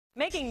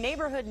Making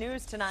neighborhood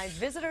news tonight,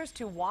 visitors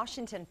to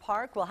Washington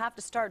Park will have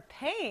to start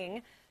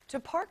paying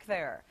to park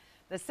there.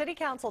 The City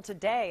Council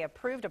today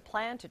approved a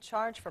plan to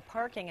charge for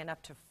parking in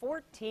up to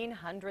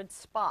 1,400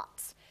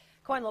 spots.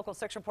 KOIN Local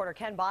 6 reporter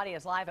Ken Body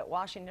is live at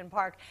Washington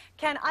Park.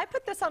 Ken, I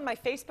put this on my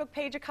Facebook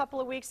page a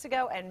couple of weeks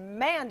ago, and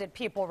man, did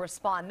people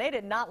respond. They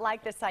did not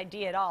like this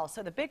idea at all.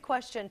 So the big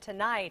question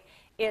tonight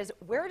is,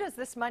 where does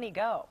this money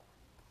go?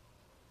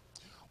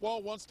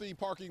 Well, once the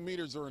parking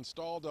meters are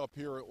installed up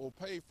here, it will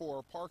pay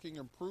for parking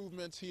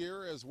improvements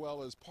here as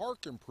well as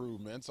park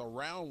improvements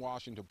around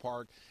Washington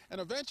Park, and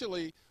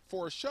eventually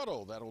for a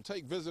shuttle that will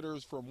take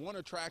visitors from one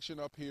attraction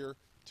up here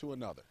to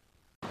another.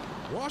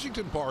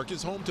 Washington Park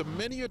is home to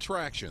many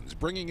attractions,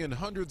 bringing in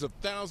hundreds of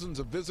thousands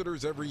of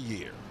visitors every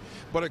year.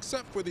 But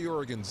except for the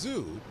Oregon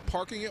Zoo,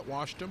 parking at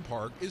Washington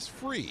Park is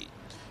free.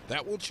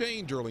 That will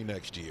change early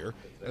next year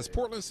as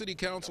Portland City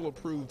Council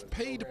approved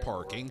paid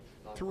parking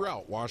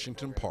throughout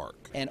Washington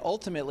Park. And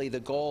ultimately the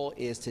goal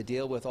is to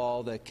deal with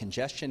all the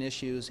congestion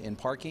issues in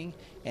parking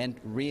and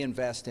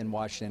reinvest in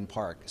Washington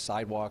Park,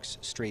 sidewalks,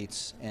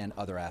 streets, and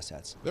other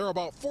assets. There are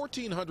about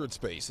 1,400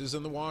 spaces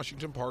in the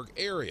Washington Park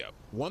area.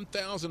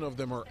 1,000 of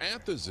them are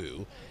at the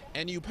zoo,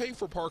 and you pay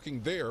for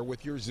parking there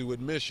with your zoo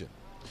admission.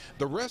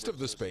 The rest of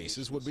the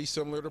spaces would be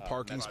similar to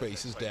parking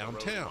spaces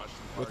downtown,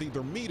 with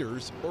either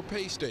meters or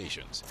pay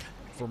stations.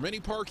 For many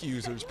park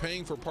users,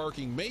 paying for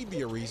parking may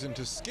be a reason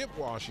to skip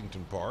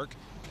Washington Park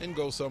and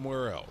go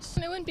somewhere else.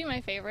 It wouldn't be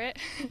my favorite.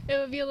 It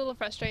would be a little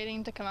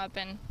frustrating to come up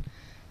and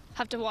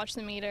have to watch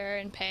the meter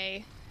and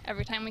pay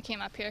every time we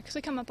came up here, because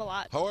we come up a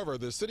lot. However,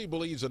 the city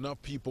believes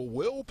enough people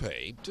will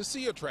pay to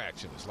see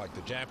attractions like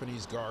the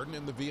Japanese Garden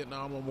and the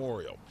Vietnam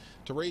Memorial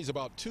to raise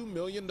about $2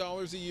 million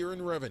a year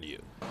in revenue.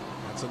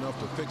 That's enough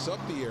to fix up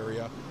the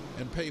area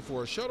and pay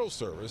for a shuttle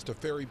service to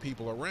ferry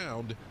people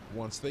around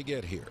once they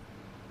get here.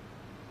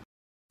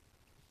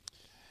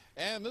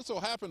 And this will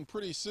happen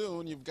pretty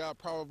soon. You've got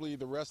probably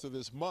the rest of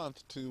this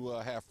month to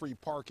have free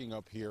parking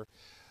up here.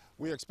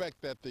 We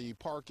expect that the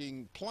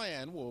parking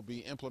plan will be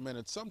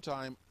implemented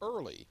sometime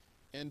early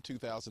in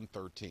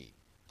 2013.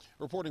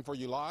 Reporting for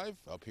you live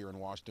up here in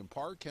Washington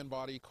Park, Ken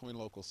Body, KOIN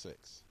Local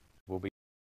 6.